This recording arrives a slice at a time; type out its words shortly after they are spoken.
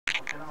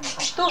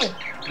Estuve.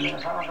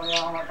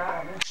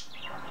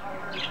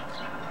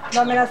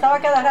 Lo amenazaba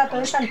cada rato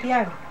de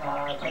Santiago.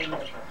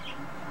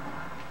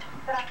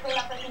 Tras el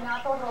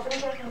asesinato,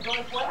 Rodríguez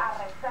Joy fue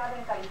arrestado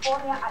en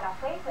California. A las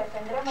 6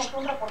 tendremos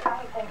un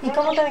reportaje completo. ¿Y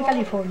cómo está en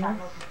California?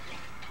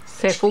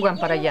 Se fugan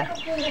para allá.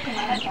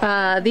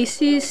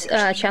 This is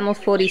Channel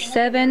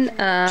 47,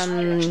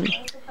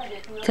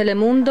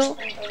 Telemundo,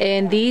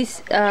 and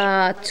these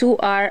two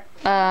are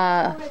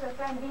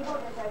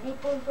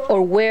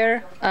or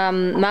were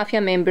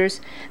mafia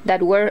members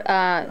that were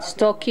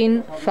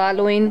stalking,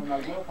 following,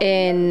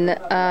 and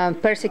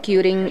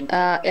persecuting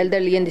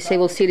elderly and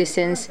disabled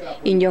citizens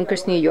in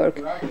Yonkers, New York.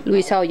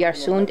 Luisa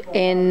Oyarzún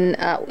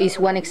is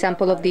one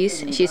example of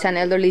this. She's an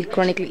elderly,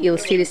 chronically ill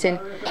citizen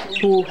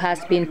who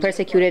has been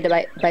persecuted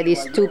by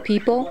these two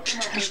people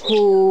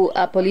who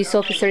a police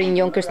officer in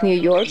Yonkers, New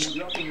York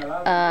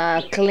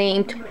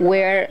claimed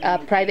were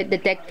private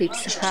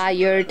detectives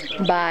hired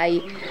by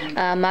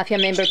Mafia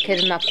member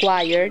Kevin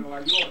McGuire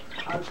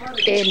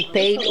and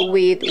paid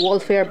with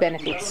welfare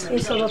benefits.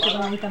 Eso es lo que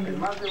van también.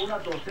 Más de una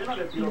docena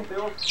de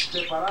tiroteos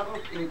separados,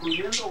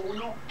 incluyendo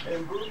uno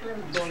en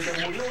Brooklyn, donde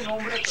murió un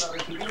hombre tras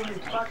recibir un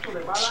impacto de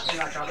bala en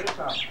la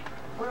cabeza.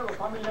 Fueron los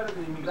familiares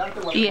del inmigrante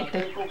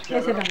guatemalteco que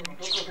hablaron con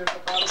nosotros esta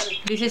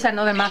tarde. This is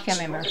another mafia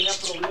member. No tenía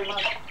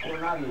problemas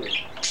con nadie.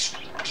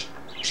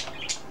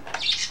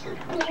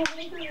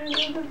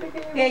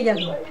 Ellos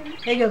dos.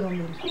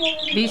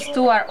 These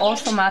two are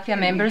also mafia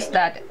members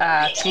that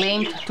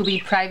claimed to be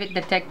private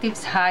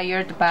detectives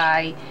hired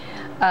by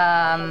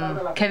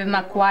Kevin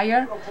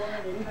McGuire,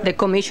 the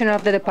commissioner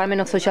of the Department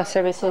of Social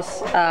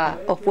Services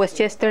of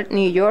Westchester,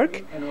 New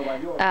York,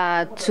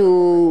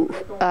 to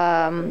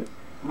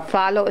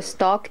follow,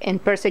 stalk,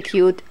 and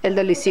persecute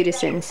elderly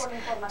citizens,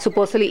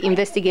 supposedly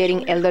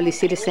investigating elderly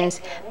citizens,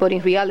 but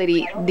in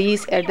reality,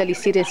 these elderly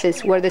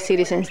citizens were the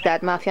citizens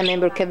that Mafia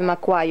member Kevin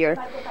McGuire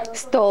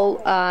stole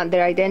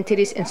their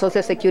identities and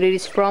social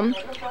securities from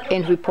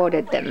and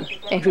reported him.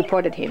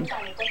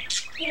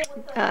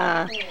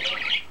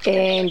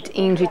 And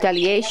in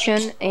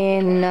retaliation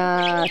and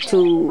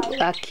to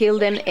kill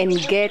them and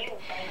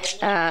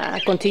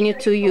continue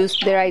to use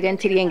their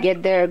identity and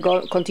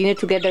continue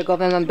to get their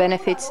government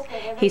benefits,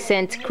 he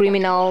sent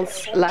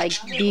criminals like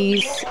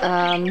these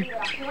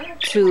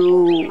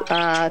to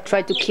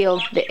try to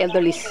kill the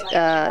elderly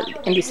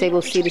and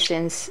disabled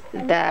citizens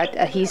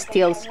that he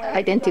steals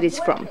identities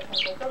from.